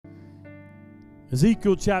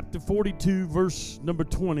Ezekiel chapter 42, verse number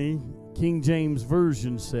 20, King James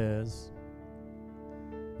Version says,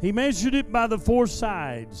 He measured it by the four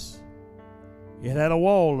sides. It had a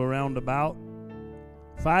wall around about,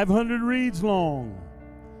 500 reeds long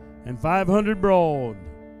and 500 broad,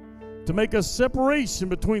 to make a separation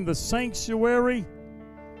between the sanctuary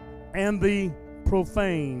and the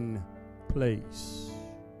profane place.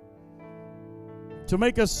 To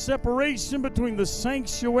make a separation between the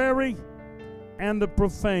sanctuary and the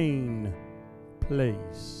profane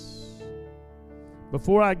place.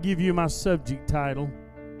 Before I give you my subject title,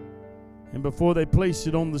 and before they place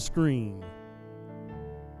it on the screen,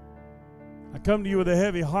 I come to you with a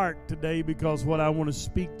heavy heart today because what I want to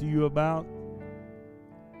speak to you about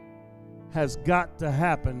has got to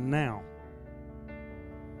happen now.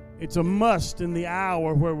 It's a must in the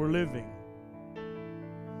hour where we're living.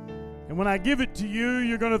 And when I give it to you,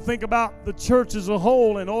 you're going to think about the church as a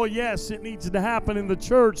whole, and oh yes, it needs to happen in the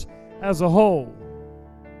church as a whole.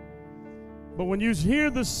 But when you hear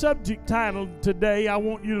the subject title today, I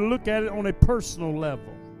want you to look at it on a personal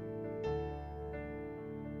level.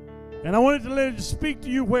 And I wanted to let it speak to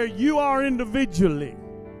you where you are individually.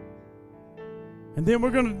 And then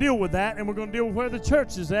we're going to deal with that, and we're going to deal with where the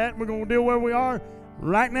church is at, and we're going to deal where we are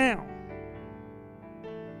right now.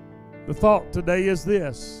 The thought today is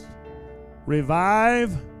this: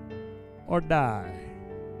 revive or die.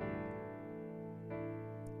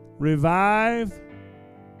 Revive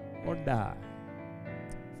or die.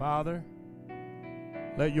 Father,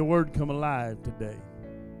 let your word come alive today.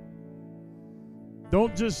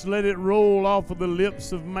 Don't just let it roll off of the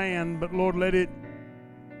lips of man, but Lord, let it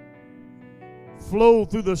flow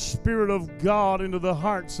through the Spirit of God into the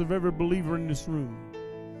hearts of every believer in this room,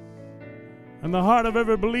 and the heart of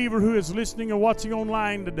every believer who is listening or watching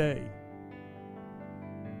online today.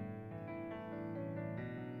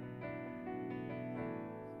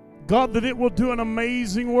 God, that it will do an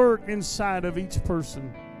amazing work inside of each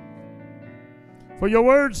person. For your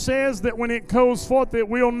word says that when it goes forth, it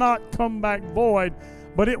will not come back void,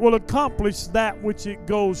 but it will accomplish that which it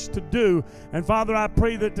goes to do. And Father, I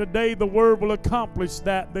pray that today the word will accomplish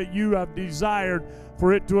that you have desired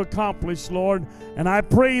for it to accomplish, Lord. And I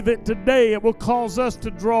pray that today it will cause us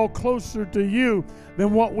to draw closer to you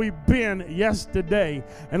than what we've been yesterday.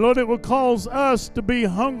 And Lord, it will cause us to be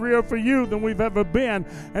hungrier for you than we've ever been.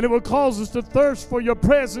 And it will cause us to thirst for your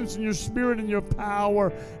presence and your spirit and your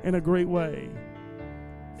power in a great way.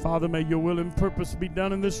 Father, may your will and purpose be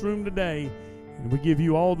done in this room today. And we give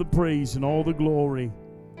you all the praise and all the glory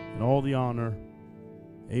and all the honor.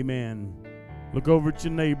 Amen. Look over at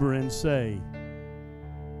your neighbor and say,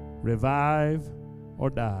 revive or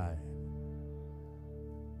die.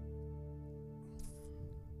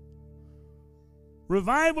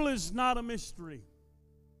 Revival is not a mystery.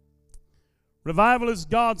 Revival is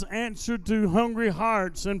God's answer to hungry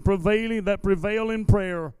hearts and that prevail in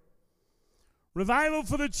prayer. Revival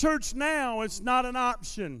for the church now is not an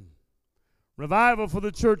option. Revival for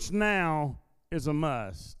the church now is a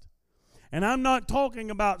must. And I'm not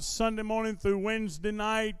talking about Sunday morning through Wednesday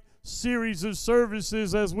night series of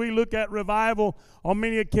services as we look at revival on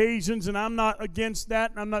many occasions, and I'm not against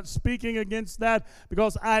that, and I'm not speaking against that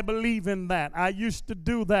because I believe in that. I used to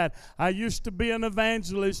do that. I used to be an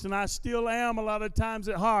evangelist, and I still am a lot of times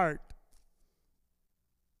at heart.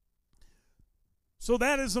 So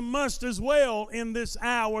that is a must as well in this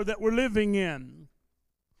hour that we're living in.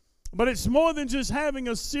 But it's more than just having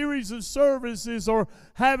a series of services or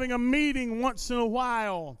having a meeting once in a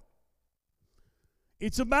while.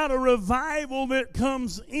 It's about a revival that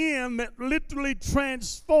comes in that literally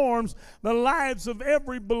transforms the lives of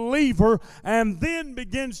every believer and then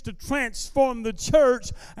begins to transform the church,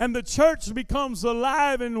 and the church becomes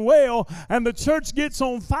alive and well, and the church gets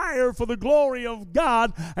on fire for the glory of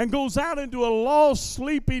God and goes out into a lost,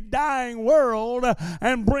 sleepy, dying world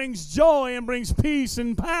and brings joy and brings peace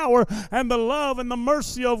and power and the love and the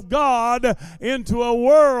mercy of God into a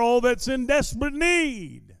world that's in desperate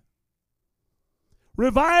need.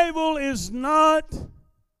 Revival is not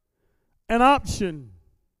an option.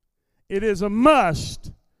 It is a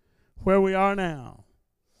must where we are now.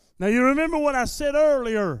 Now you remember what I said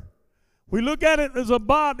earlier. We look at it as a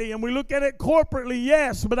body and we look at it corporately,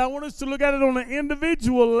 yes, but I want us to look at it on an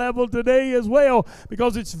individual level today as well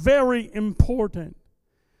because it's very important.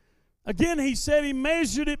 Again, he said he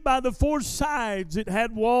measured it by the four sides. It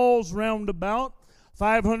had walls round about,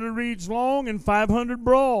 500 reeds long and 500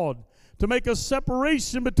 broad, to make a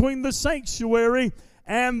separation between the sanctuary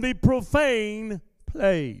and the profane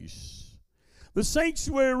place. The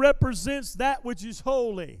sanctuary represents that which is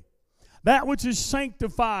holy. that which is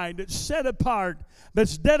sanctified, that's set apart,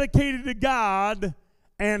 that's dedicated to God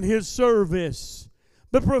and His service.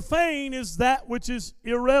 The profane is that which is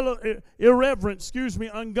irreverent,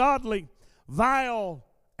 ungodly, vile,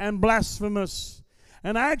 and blasphemous,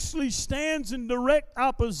 and actually stands in direct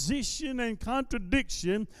opposition and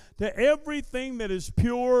contradiction to everything that is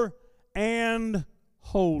pure and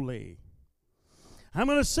holy. I'm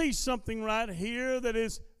going to say something right here that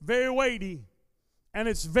is very weighty, and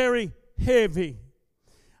it's very heavy.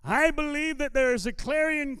 I believe that there is a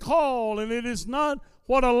clarion call, and it is not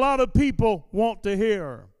what a lot of people want to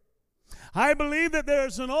hear. I believe that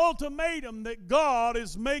there's an ultimatum that God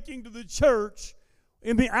is making to the church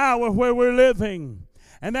in the hour where we're living.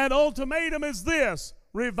 And that ultimatum is this: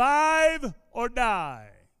 revive or die.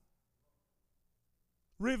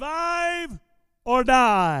 Revive or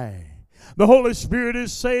die. The Holy Spirit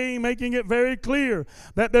is saying, making it very clear,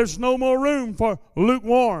 that there's no more room for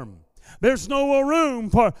lukewarm. There's no more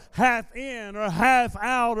room for half in or half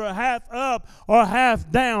out or half up or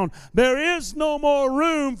half down. There is no more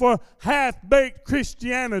room for half-baked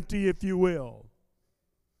Christianity, if you will.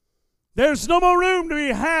 There's no more room to be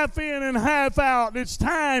half in and half out. It's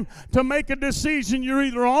time to make a decision. You're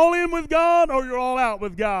either all in with God or you're all out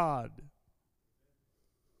with God.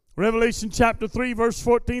 Revelation chapter 3, verse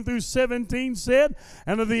 14 through 17 said,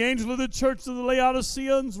 "And of the angel of the church of the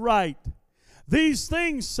Laodiceans write, These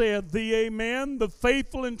things saith the Amen, the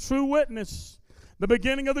faithful and true witness, the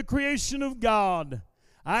beginning of the creation of God.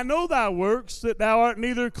 I know thy works, that thou art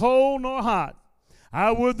neither cold nor hot.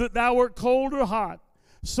 I would that thou wert cold or hot.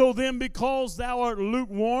 So then, because thou art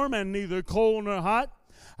lukewarm and neither cold nor hot,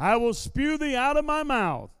 I will spew thee out of my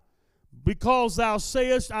mouth. Because thou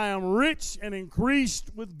sayest, I am rich and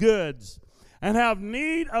increased with goods, and have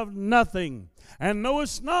need of nothing, and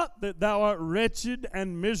knowest not that thou art wretched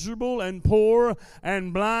and miserable and poor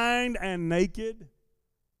and blind and naked."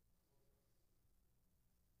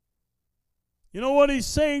 You know what he's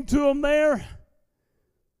saying to them there?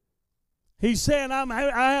 He's saying,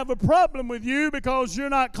 I have a problem with you because you're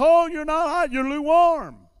not cold, you're not hot, you're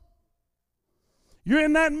lukewarm. You're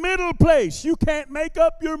in that middle place. You can't make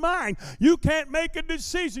up your mind. You can't make a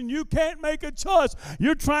decision. You can't make a choice.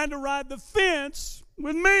 You're trying to ride the fence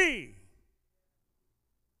with me.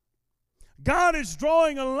 God is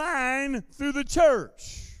drawing a line through the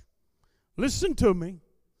church. Listen to me.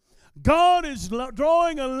 God is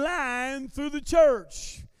drawing a line through the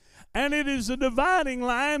church. And it is a dividing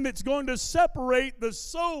line that's going to separate the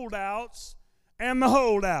sold outs and the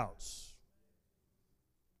holdouts.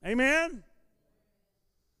 Amen?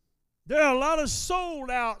 There are a lot of sold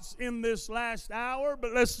outs in this last hour,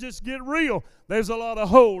 but let's just get real. There's a lot of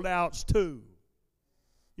holdouts too.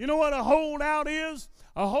 You know what a holdout is?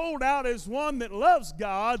 A holdout is one that loves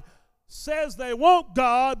God, says they want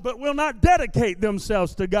God, but will not dedicate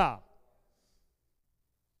themselves to God.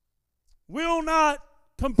 Will not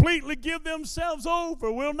completely give themselves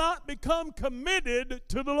over, will not become committed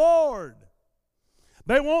to the Lord.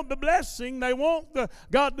 They want the blessing, they want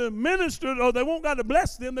God to minister, or they want God to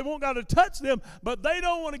bless them, they want God to touch them, but they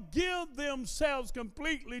don't want to give themselves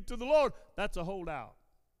completely to the Lord. That's a holdout.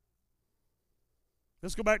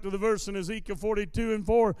 Let's go back to the verse in Ezekiel 42 and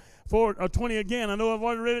 20 again. I know I've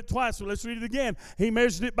already read it twice, but let's read it again. He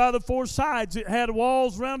measured it by the four sides. It had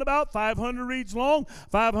walls round about, 500 each long,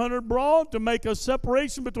 500 broad, to make a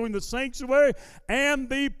separation between the sanctuary and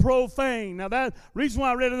the profane. Now, that reason why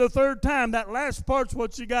I read it the third time, that last part's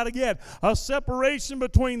what you got to get. A separation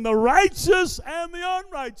between the righteous and the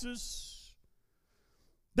unrighteous.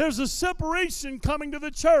 There's a separation coming to the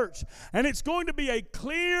church, and it's going to be a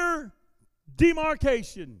clear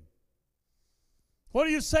demarcation. What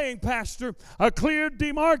are you saying, Pastor? A clear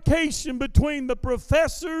demarcation between the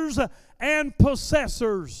professors and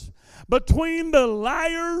possessors, between the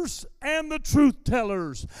liars and the truth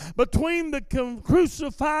tellers, between the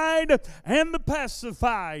crucified and the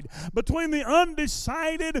pacified, between the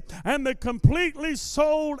undecided and the completely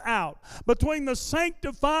sold out, between the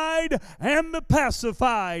sanctified and the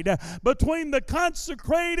pacified, between the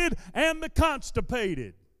consecrated and the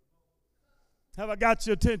constipated. Have I got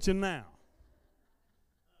your attention now?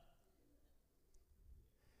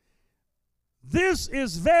 This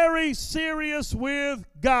is very serious with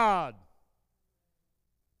God.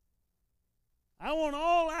 I want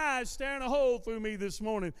all eyes staring a hole through me this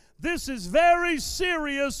morning. This is very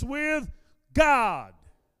serious with God.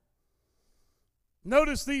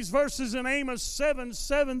 Notice these verses in Amos 7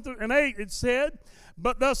 and 8. It said,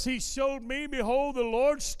 "But thus he showed me, behold, the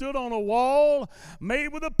Lord stood on a wall made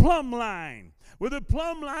with a plumb line, with a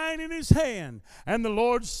plumb line in his hand. And the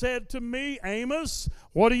Lord said to me, Amos,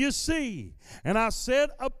 what do you see? And I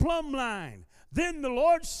said, a plumb line. Then the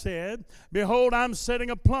Lord said, behold, I'm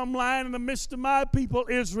setting a plumb line in the midst of my people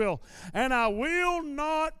Israel, and I will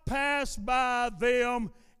not pass by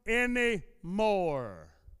them anymore."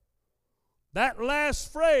 That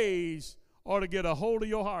last phrase ought to get a hold of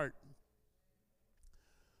your heart.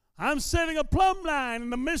 I'm setting a plumb line in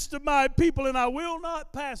the midst of my people, and I will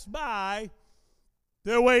not pass by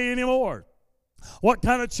their way anymore. What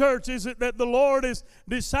kind of church is it that the Lord is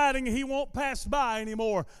deciding he won't pass by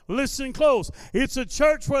anymore? Listen close. It's a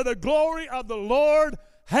church where the glory of the Lord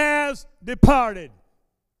has departed.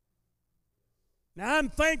 Now, I'm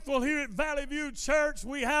thankful here at Valley View Church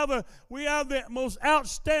we have the most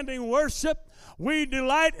outstanding worship. We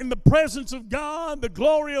delight in the presence of God, the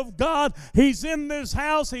glory of God. He's in this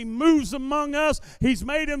house. He moves among us. He's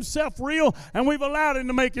made himself real, and we've allowed him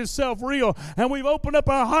to make himself real. And we've opened up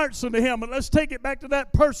our hearts unto him. But let's take it back to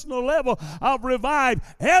that personal level of revive.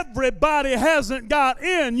 Everybody hasn't got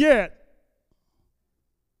in yet.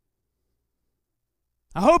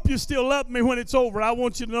 I hope you still love me when it's over. I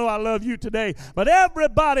want you to know I love you today. But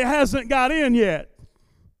everybody hasn't got in yet.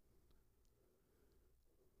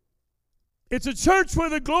 It's a church where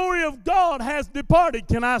the glory of God has departed.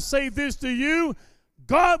 Can I say this to you?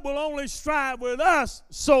 God will only strive with us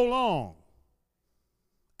so long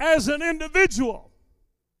as an individual.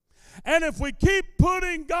 And if we keep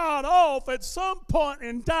putting God off, at some point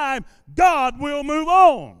in time, God will move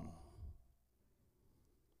on.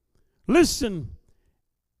 Listen.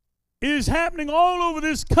 It is happening all over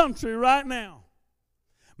this country right now.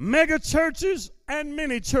 Mega churches and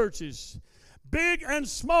mini churches. Big and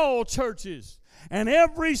small churches. And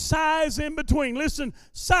every size in between. Listen,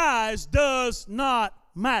 size does not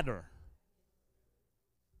matter.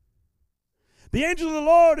 The angel of the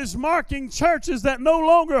Lord is marking churches that no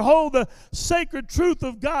longer hold the sacred truth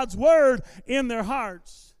of God's word in their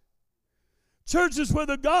hearts. Churches where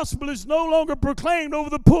the gospel is no longer proclaimed over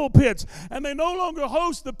the pulpits and they no longer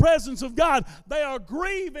host the presence of God. They are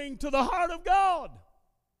grieving to the heart of God.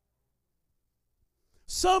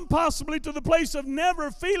 Some possibly to the place of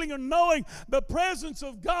never feeling or knowing the presence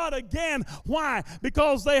of God again. Why?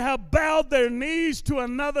 Because they have bowed their knees to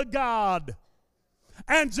another God.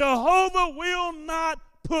 And Jehovah will not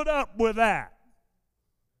put up with that.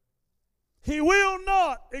 He will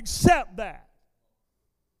not accept that.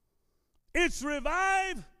 It's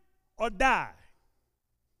revive or die.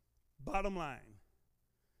 Bottom line.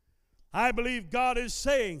 I believe God is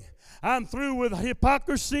saying, I'm through with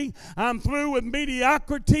hypocrisy. I'm through with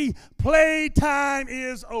mediocrity. Playtime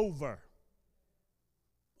is over.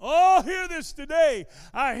 Oh, hear this today.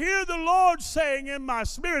 I hear the Lord saying in my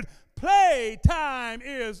spirit, playtime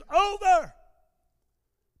is over.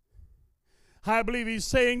 I believe he's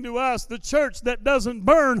saying to us, the church that doesn't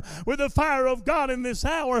burn with the fire of God in this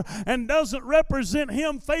hour and doesn't represent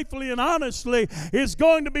him faithfully and honestly is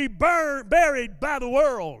going to be buried by the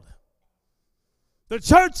world. The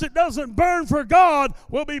church that doesn't burn for God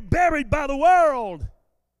will be buried by the world.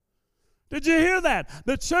 Did you hear that?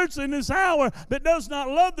 The church in this hour that does not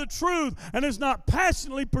love the truth and is not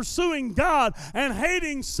passionately pursuing God and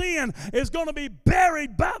hating sin is going to be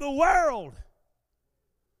buried by the world.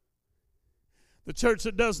 The church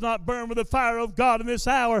that does not burn with the fire of God in this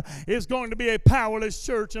hour is going to be a powerless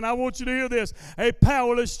church. And I want you to hear this. A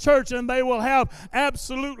powerless church, and they will have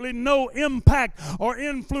absolutely no impact or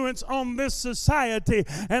influence on this society.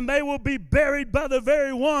 And they will be buried by the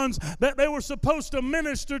very ones that they were supposed to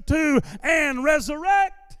minister to and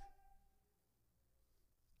resurrect.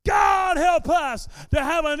 God help us to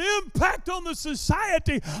have an impact on the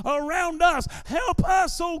society around us. Help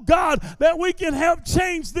us, oh God, that we can help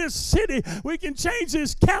change this city. We can change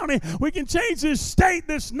this county. We can change this state,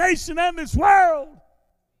 this nation, and this world.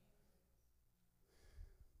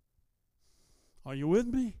 Are you with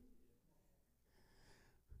me?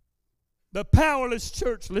 The powerless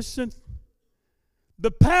church, listen. The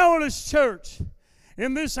powerless church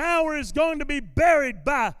in this hour is going to be buried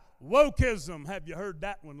by wokeism. Have you heard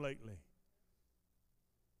that one lately?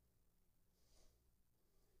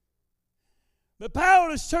 The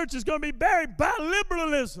powerless church is going to be buried by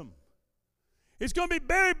liberalism. It's going to be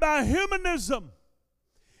buried by humanism.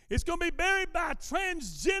 It's going to be buried by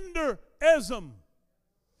transgenderism.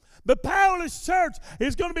 The powerless church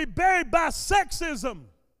is going to be buried by sexism.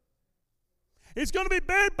 It's going to be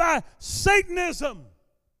buried by Satanism.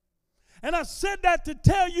 And I said that to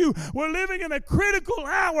tell you we're living in a critical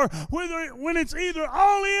hour when it's either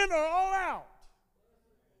all in or all out.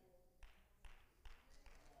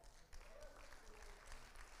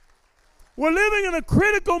 We're living in a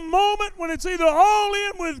critical moment when it's either all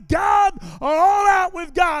in with God or all out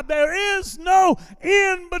with God. There is no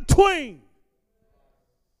in between.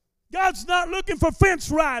 God's not looking for fence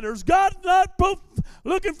riders. God's not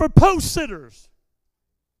looking for post sitters.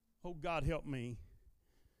 Oh, God, help me.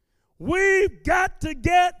 We've got to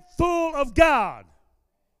get full of God.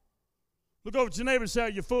 Look over at your neighbor and say, are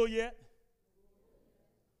you full yet?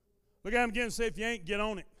 Look at him again and say, if you ain't, get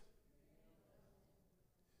on it.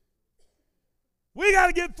 We got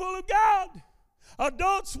to get full of God.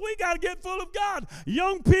 Adults, we got to get full of God.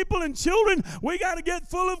 Young people and children, we got to get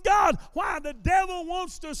full of God. Why? The devil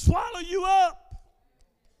wants to swallow you up.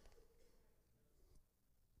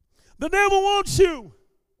 The devil wants you.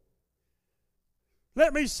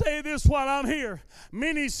 Let me say this while I'm here.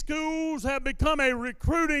 Many schools have become a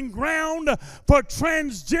recruiting ground for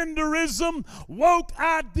transgenderism, woke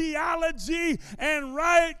ideology, and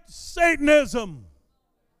right Satanism.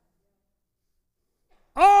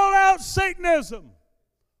 All out Satanism.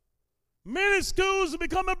 Many schools have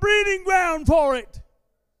become a breeding ground for it.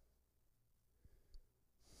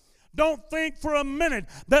 Don't think for a minute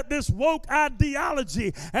that this woke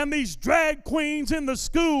ideology and these drag queens in the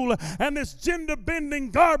school and this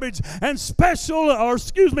gender-bending garbage and sexual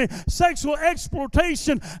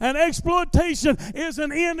exploitation and exploitation is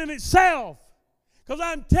an end in itself. Because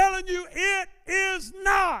I'm telling you, it is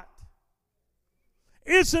not.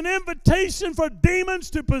 It's an invitation for demons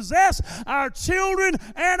to possess our children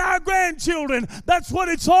and our grandchildren. That's what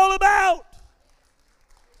it's all about.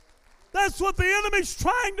 That's what the enemy's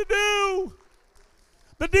trying to do.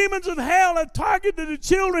 The demons of hell have targeted the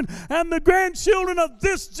children and the grandchildren of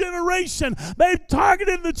this generation. They've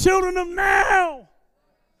targeted the children of now,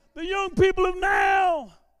 the young people of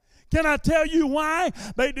now. Can I tell you why?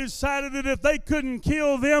 They decided that if they couldn't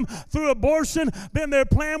kill them through abortion, then their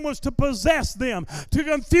plan was to possess them, to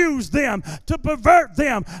confuse them, to pervert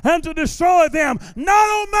them, and to destroy them. Not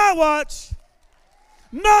on my watch.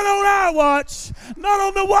 Not on our watch. Not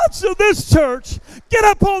on the watch of this church. Get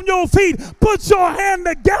up on your feet. Put your hand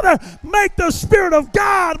together. Make the Spirit of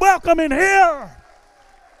God welcome in here.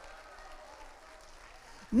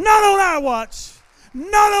 Not on our watch.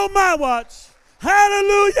 Not on my watch.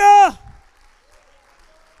 Hallelujah.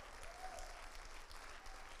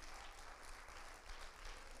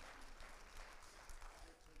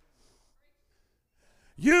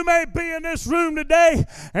 You may be in this room today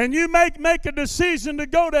and you may make a decision to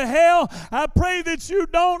go to hell. I pray that you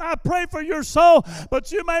don't. I pray for your soul.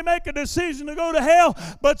 But you may make a decision to go to hell,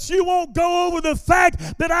 but you won't go over the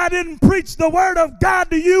fact that I didn't preach the Word of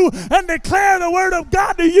God to you and declare the Word of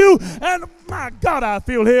God to you. And my God, I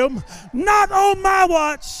feel Him. Not on my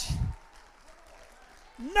watch.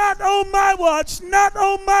 Not on my watch. Not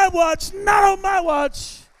on my watch. Not on my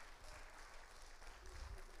watch.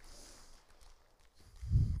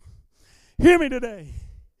 Hear me today.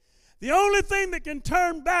 The only thing that can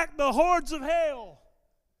turn back the hordes of hell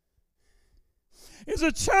is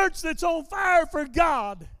a church that's on fire for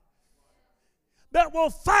God, that will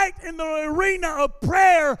fight in the arena of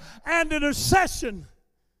prayer and intercession.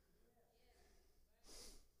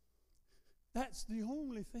 That's the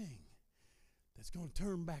only thing that's going to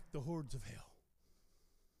turn back the hordes of hell.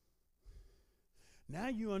 Now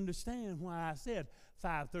you understand why I said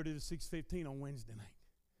 5:30 to 6:15 on Wednesday night.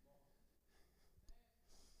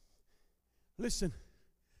 Listen,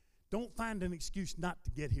 don't find an excuse not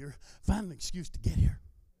to get here. Find an excuse to get here.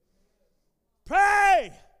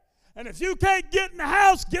 Pray. And if you can't get in the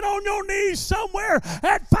house, get on your knees somewhere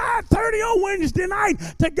at 5:30 on Wednesday night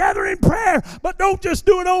together in prayer. But don't just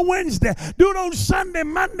do it on Wednesday. Do it on Sunday,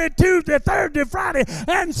 Monday, Tuesday, Thursday, Friday,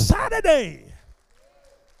 and Saturday.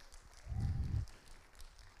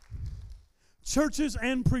 Churches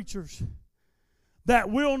and preachers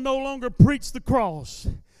that will no longer preach the cross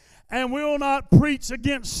and will not preach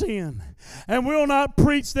against sin, and will not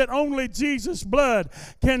preach that only Jesus' blood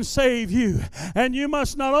can save you. And you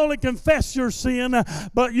must not only confess your sin,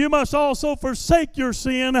 but you must also forsake your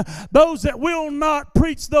sin. Those that will not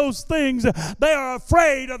preach those things, they are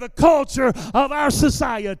afraid of the culture of our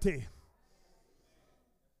society.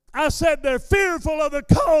 I said they're fearful of the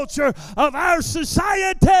culture of our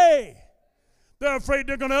society. They're afraid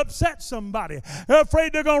they're going to upset somebody. They're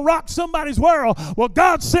afraid they're going to rock somebody's world. Well,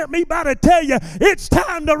 God sent me by to tell you, it's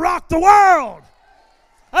time to rock the world.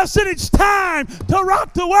 I said it's time to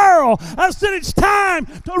rock the world. I said it's time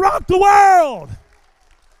to rock the world.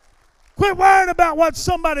 Quit Quit worrying about what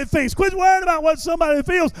somebody thinks. Quit worrying about what somebody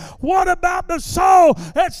feels. What about the soul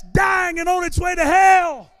that's dying and on its way to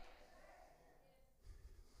hell?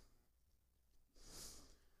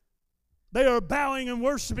 They are bowing and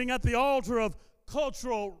worshiping at the altar of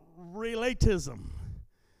cultural relativism.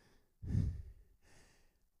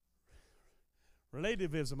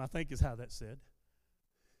 Relativism, I think is how that's said.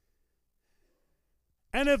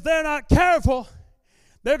 And if they're not careful,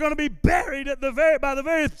 they're going to be buried by the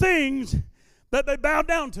very things that they bow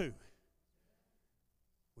down to.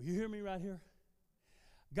 Will you hear me right here?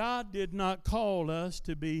 God did not call us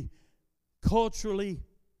to be culturally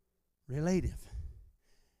relative.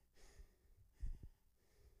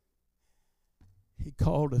 He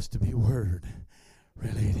called us to be word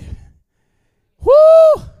related.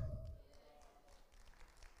 Woo!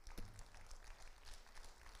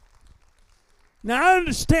 Now, I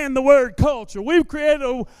understand the word culture. We've created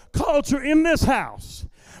a culture in this house.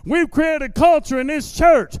 We've created a culture in this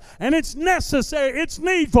church, and it's necessary, it's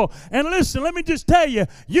needful. And listen, let me just tell you,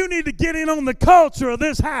 you need to get in on the culture of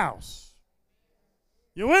this house.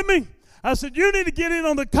 You with me? I said, you need to get in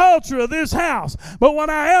on the culture of this house. But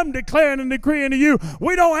what I am declaring and decreeing to you,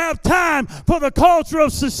 we don't have time for the culture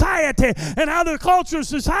of society and how the culture of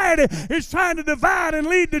society is trying to divide and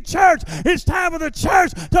lead the church. It's time for the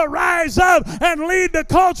church to rise up and lead the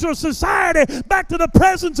culture of society back to the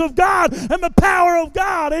presence of God and the power of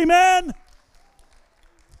God. Amen?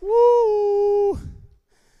 Woo!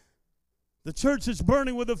 The church that's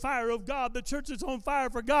burning with the fire of God, the church that's on fire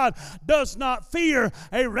for God, does not fear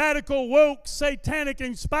a radical, woke, satanic,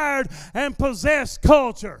 inspired, and possessed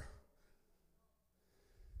culture.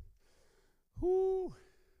 Ooh.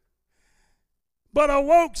 But a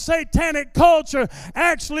woke, satanic culture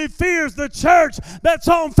actually fears the church that's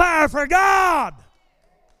on fire for God.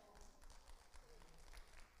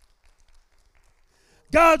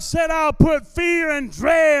 God said, I'll put fear and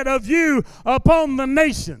dread of you upon the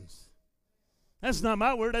nations. That's not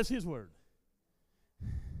my word, that's his word.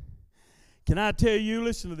 Can I tell you,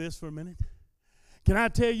 listen to this for a minute. Can I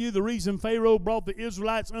tell you the reason Pharaoh brought the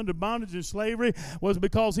Israelites under bondage and slavery was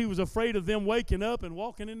because he was afraid of them waking up and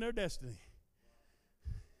walking in their destiny.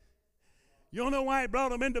 You don't know why he brought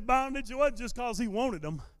them into bondage? It wasn't just because he wanted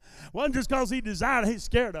them. It wasn't just because he desired them. He was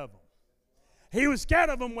scared of them. He was scared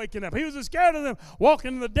of them waking up. He was scared of them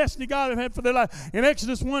walking in the destiny God had for their life. In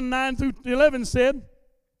Exodus 1:9-11 said,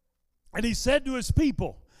 and he said to his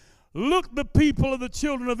people, look, the people of the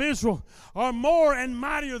children of Israel are more and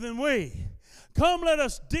mightier than we. Come, let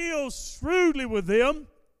us deal shrewdly with them,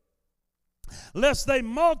 lest they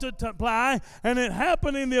multiply, and it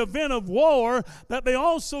happen in the event of war that they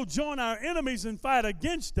also join our enemies and fight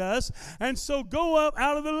against us, and so go up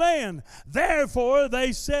out of the land. Therefore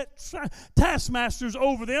they set taskmasters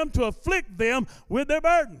over them to afflict them with their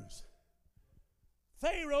burdens.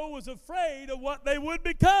 Pharaoh was afraid of what they would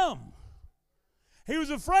become. He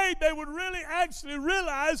was afraid they would really actually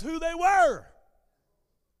realize who they were.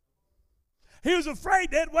 He was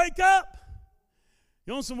afraid they'd wake up.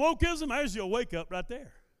 You want some wokeism? There's your wake up right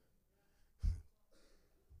there.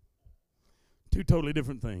 Two totally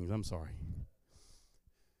different things. I'm sorry.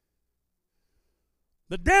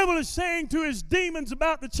 The devil is saying to his demons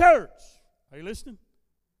about the church. Are you listening?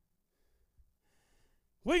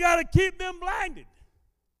 We got to keep them blinded.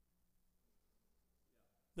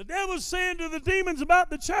 The devil's saying to the demons about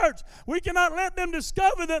the church, we cannot let them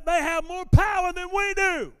discover that they have more power than we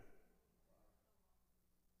do.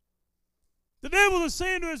 The devil is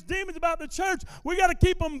saying to his demons about the church, we got to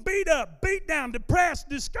keep them beat up, beat down, depressed,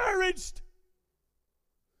 discouraged.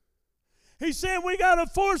 He's saying we got to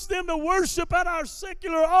force them to worship at our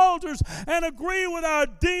secular altars and agree with our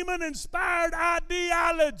demon-inspired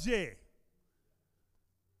ideology.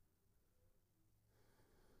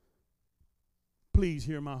 Please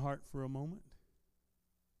hear my heart for a moment.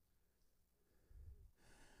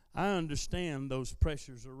 I understand those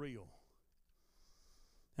pressures are real.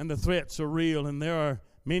 And the threats are real. And there are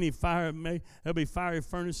many there'll be fiery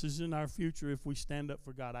furnaces in our future if we stand up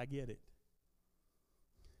for God. I get it.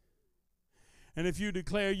 And if you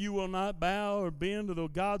declare you will not bow or bend to the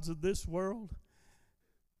gods of this world,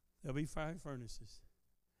 there'll be fiery furnaces.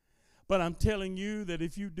 But I'm telling you that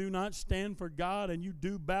if you do not stand for God and you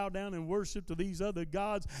do bow down and worship to these other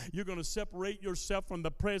gods, you're going to separate yourself from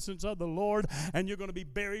the presence of the Lord, and you're going to be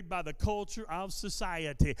buried by the culture of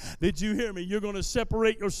society. Did you hear me? You're going to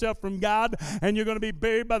separate yourself from God, and you're going to be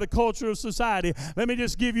buried by the culture of society. Let me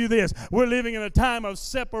just give you this. We're living in a time of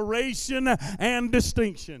separation and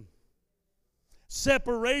distinction.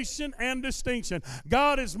 Separation and distinction.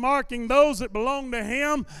 God is marking those that belong to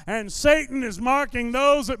Him, and Satan is marking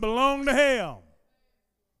those that belong to Him.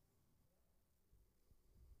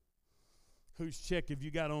 Whose check have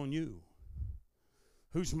you got on you?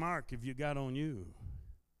 Whose mark have you got on you?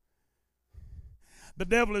 The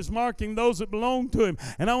devil is marking those that belong to him.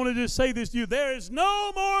 And I want to just say this to you. There is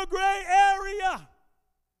no more gray area.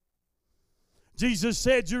 Jesus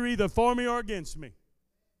said, you're either for me or against me.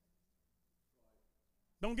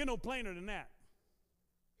 Don't get no plainer than that.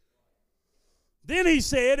 Then he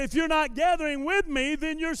said, if you're not gathering with me,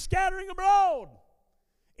 then you're scattering abroad.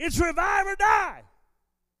 It's revive or die.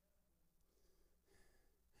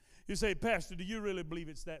 You say, Pastor, do you really believe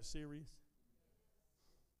it's that serious?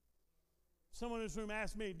 Someone in this room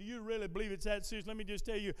asked me, do you really believe it's that serious? Let me just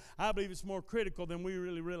tell you, I believe it's more critical than we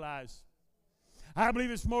really realize. I believe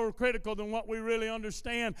it's more critical than what we really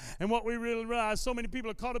understand and what we really realize. So many people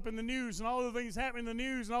are caught up in the news and all the things happening in the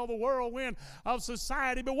news and all the whirlwind of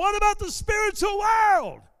society. But what about the spiritual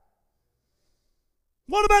world?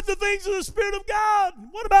 What about the things of the Spirit of God?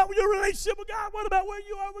 What about your relationship with God? What about where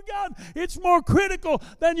you are with God? It's more critical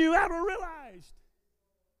than you ever realized.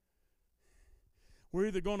 We're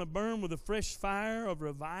either going to burn with a fresh fire of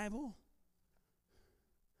revival,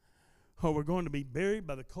 or we're going to be buried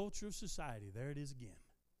by the culture of society. There it is again.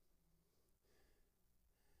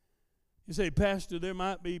 You say, Pastor, there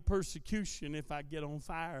might be persecution if I get on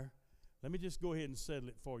fire. Let me just go ahead and settle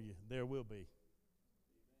it for you. There will be.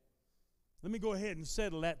 Let me go ahead and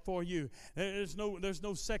settle that for you. There's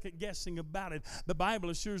no second guessing about it. The Bible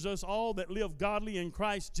assures us all that live godly in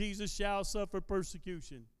Christ Jesus shall suffer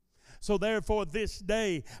persecution. So therefore this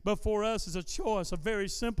day before us is a choice, a very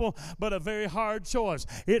simple but a very hard choice.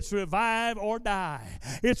 It's revive or die.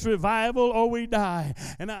 It's revival or we die.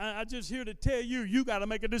 And I just here to tell you, you got to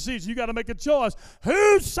make a decision. You got to make a choice.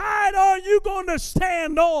 Whose side are you going to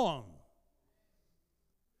stand on?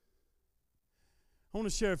 I want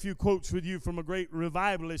to share a few quotes with you from a great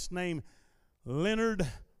revivalist named Leonard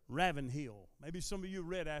Ravenhill. Maybe some of you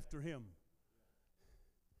read after him.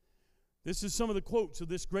 This is some of the quotes of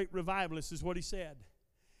this great revivalist. This is what he said.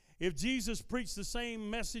 If Jesus preached the same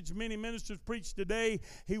message many ministers preach today,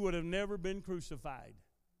 he would have never been crucified.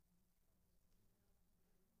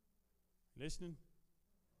 Listening?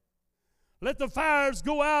 Let the fires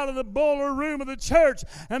go out of the boiler room of the church,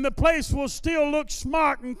 and the place will still look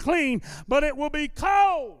smart and clean, but it will be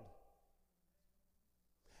cold.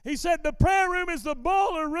 He said the prayer room is the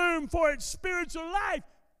boiler room for its spiritual life.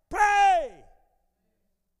 Pray.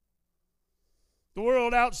 The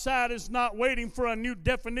world outside is not waiting for a new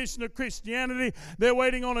definition of Christianity. They're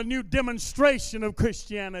waiting on a new demonstration of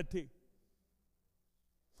Christianity.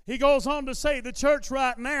 He goes on to say the church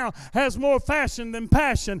right now has more fashion than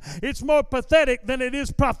passion. It's more pathetic than it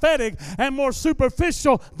is prophetic, and more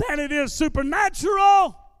superficial than it is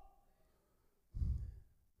supernatural.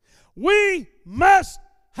 We must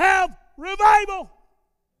have revival.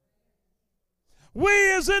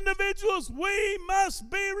 We as individuals, we must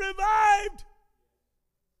be revived.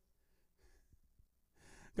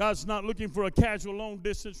 God's not looking for a casual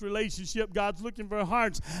long-distance relationship. God's looking for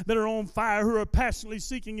hearts that are on fire, who are passionately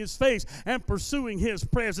seeking His face and pursuing His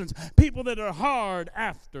presence. People that are hard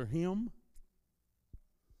after Him.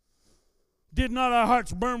 Did not our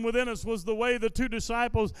hearts burn within us was the way the two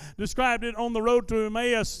disciples described it on the road to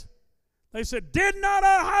Emmaus. They said, did not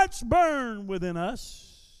our hearts burn within us?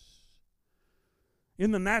 In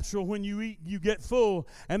the natural, when you eat, you get full,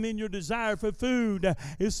 and then your desire for food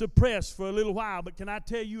is suppressed for a little while. But can I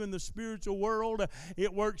tell you, in the spiritual world,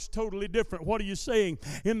 it works totally different. What are you saying?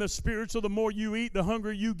 In the spiritual, the more you eat, the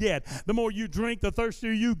hungrier you get. The more you drink, the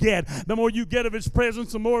thirstier you get. The more you get of His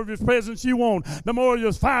presence, the more of His presence you want. The more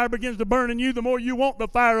His fire begins to burn in you, the more you want the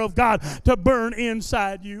fire of God to burn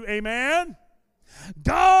inside you. Amen?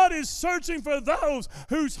 God is searching for those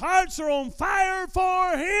whose hearts are on fire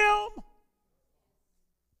for Him.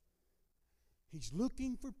 He's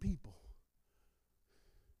looking for people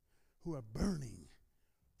who are burning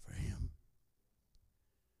for Him.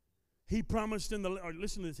 He promised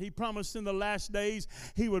listen to this, He promised in the last days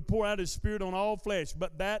He would pour out His Spirit on all flesh,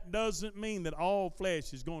 but that doesn't mean that all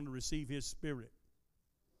flesh is going to receive His Spirit.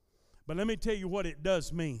 But let me tell you what it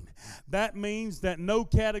does mean. That means that no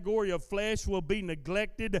category of flesh will be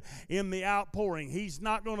neglected in the outpouring. He's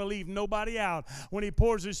not going to leave nobody out. When He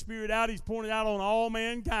pours His Spirit out, He's pouring it out on all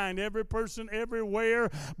mankind, every person, everywhere.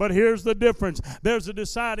 But here's the difference. There's a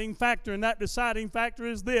deciding factor, and that deciding factor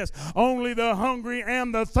is this. Only the hungry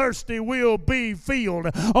and the thirsty will be filled.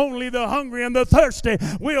 Only the hungry and the thirsty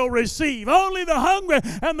will receive. Only the hungry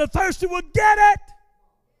and the thirsty will get it.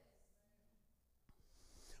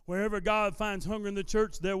 Wherever God finds hunger in the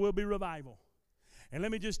church, there will be revival. And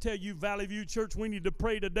let me just tell you, Valley View Church, we need to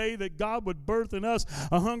pray today that God would birth in us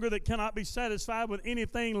a hunger that cannot be satisfied with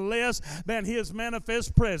anything less than His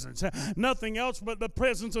manifest presence. Nothing else but the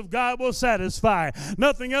presence of God will satisfy.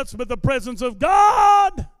 Nothing else but the presence of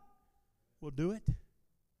God will do it.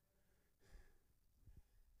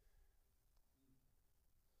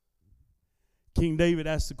 King David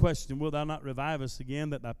asked the question, will thou not revive us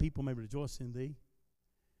again, that thy people may rejoice in thee?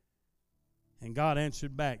 And God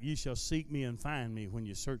answered back, ye shall seek me and find me when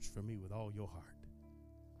you search for me with all your heart.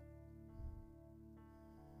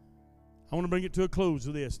 I want to bring it to a close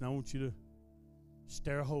with this, and I want you to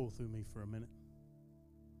stare a hole through me for a minute.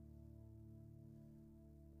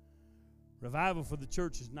 Revival for the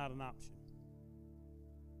church is not an option.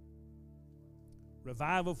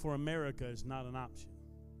 Revival for America is not an option.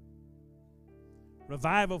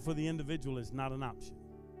 Revival for the individual is not an option.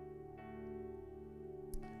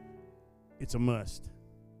 It's a must.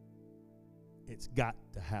 It's got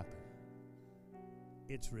to happen.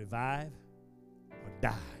 It's revive or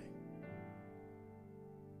die.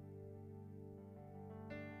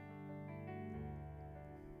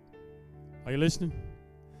 Are you listening?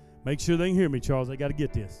 Make sure they can hear me, Charles. They got to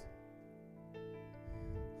get this.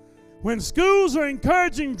 When schools are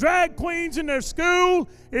encouraging drag queens in their school,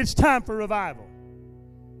 it's time for revival.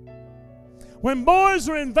 When boys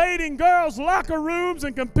are invading girls' locker rooms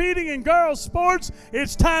and competing in girls' sports,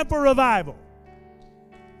 it's time for revival.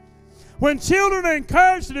 When children are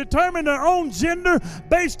encouraged to determine their own gender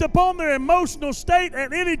based upon their emotional state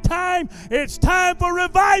at any time, it's time for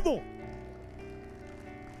revival.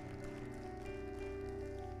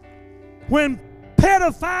 When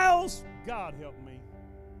pedophiles, God help me.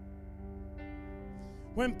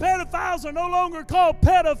 When pedophiles are no longer called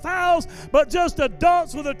pedophiles, but just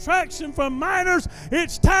adults with attraction for minors,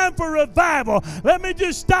 it's time for revival. Let me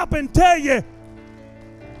just stop and tell you,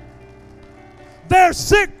 there's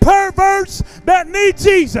sick perverts that need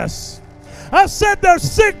Jesus. I said there's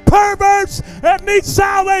sick perverts that need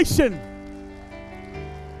salvation.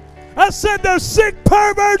 I said there's sick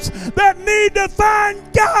perverts that need to find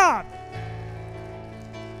God.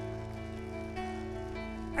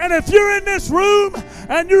 And if you're in this room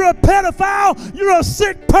and you're a pedophile, you're a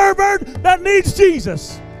sick pervert that needs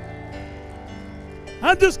Jesus.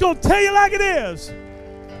 I'm just going to tell you like it is.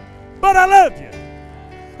 But I love you.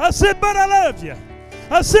 I said, but I love you.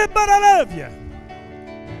 I said, but I love you.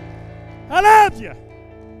 I love you.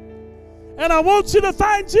 And I want you to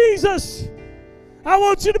find Jesus. I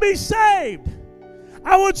want you to be saved.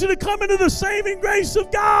 I want you to come into the saving grace of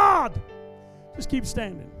God. Just keep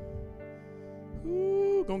standing.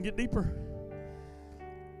 Gonna get deeper.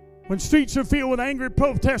 When streets are filled with angry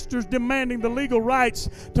protesters demanding the legal rights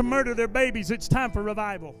to murder their babies, it's time for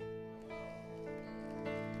revival.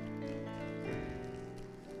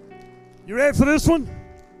 You ready for this one?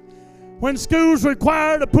 When schools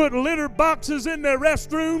require to put litter boxes in their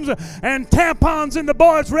restrooms and tampons in the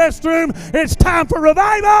boys' restroom, it's time for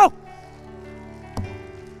revival.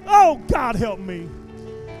 Oh, God help me.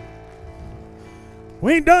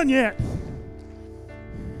 We ain't done yet.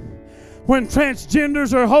 When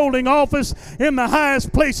transgenders are holding office in the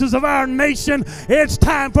highest places of our nation, it's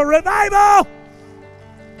time for revival.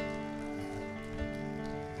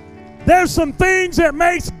 There's some things that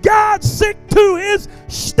makes God sick to his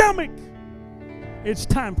stomach. It's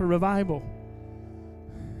time for revival.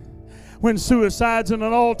 When suicide's at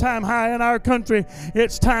an all-time high in our country,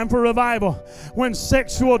 it's time for revival. When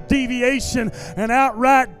sexual deviation and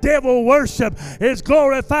outright devil worship is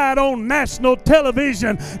glorified on national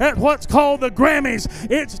television at what's called the Grammys,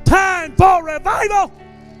 it's time for revival.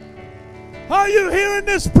 Are you hearing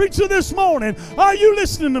this preacher this morning? Are you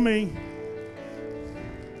listening to me?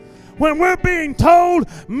 When we're being told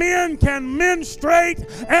men can menstruate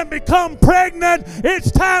and become pregnant,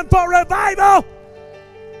 it's time for revival.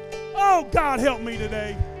 Oh, God help me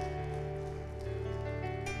today.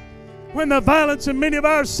 When the violence in many of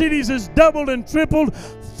our cities is doubled and tripled,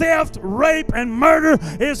 theft, rape, and murder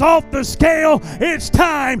is off the scale, it's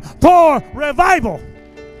time for revival.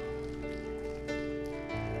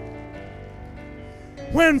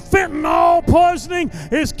 When fentanyl poisoning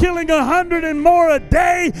is killing 100 and more a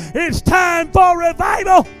day, it's time for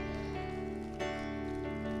revival.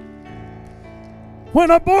 When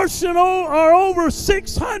abortion are over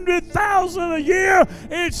 600,000 a year,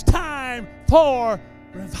 it's time for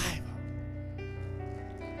revival.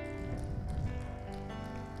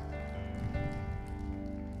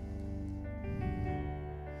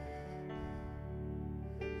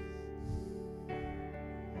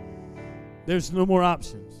 There's no more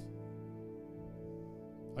options.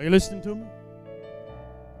 Are you listening to me?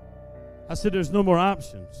 I said there's no more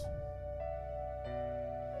options.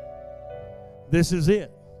 This is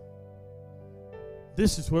it.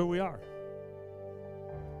 This is where we are.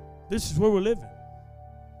 This is where we're living.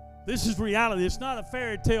 This is reality. It's not a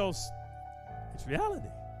fairy tale. It's reality.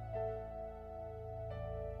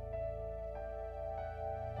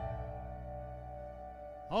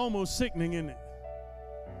 Almost sickening, isn't it?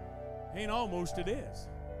 Ain't almost, it is.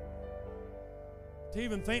 To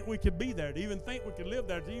even think we could be there, to even think we could live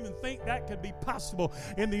there, to even think that could be possible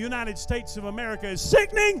in the United States of America is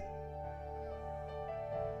sickening.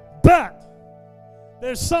 But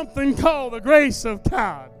there's something called the grace of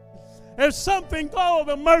God. There's something called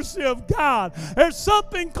the mercy of God. There's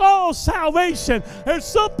something called salvation. There's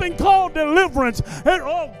something called deliverance.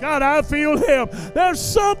 Oh, God, I feel Him. There's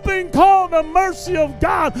something called the mercy of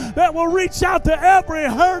God that will reach out to every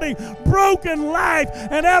hurting, broken life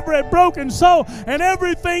and every broken soul. And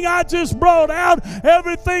everything I just brought out,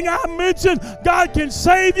 everything I mentioned, God can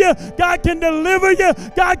save you. God can deliver you.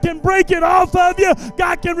 God can break it off of you.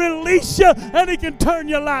 God can release you, and He can turn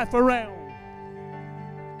your life around.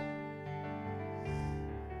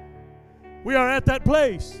 We are at that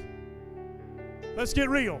place. Let's get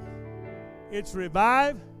real. It's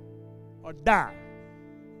revive or die.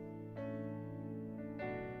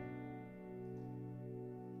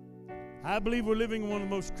 I believe we're living in one of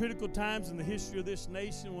the most critical times in the history of this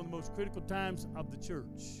nation, one of the most critical times of the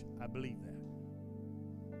church. I believe that.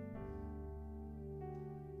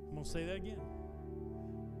 I'm going to say that again.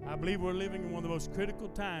 I believe we're living in one of the most critical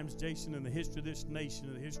times, Jason, in the history of this nation,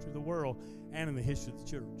 in the history of the world, and in the history of the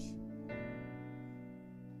church.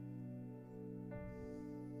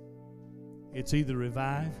 It's either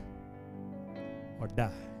revive or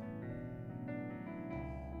die.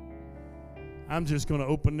 I'm just going to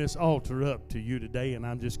open this altar up to you today, and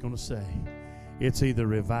I'm just going to say, it's either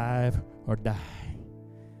revive or die.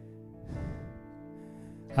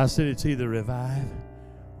 I said it's either revive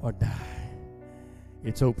or die.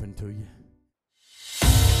 It's open to you.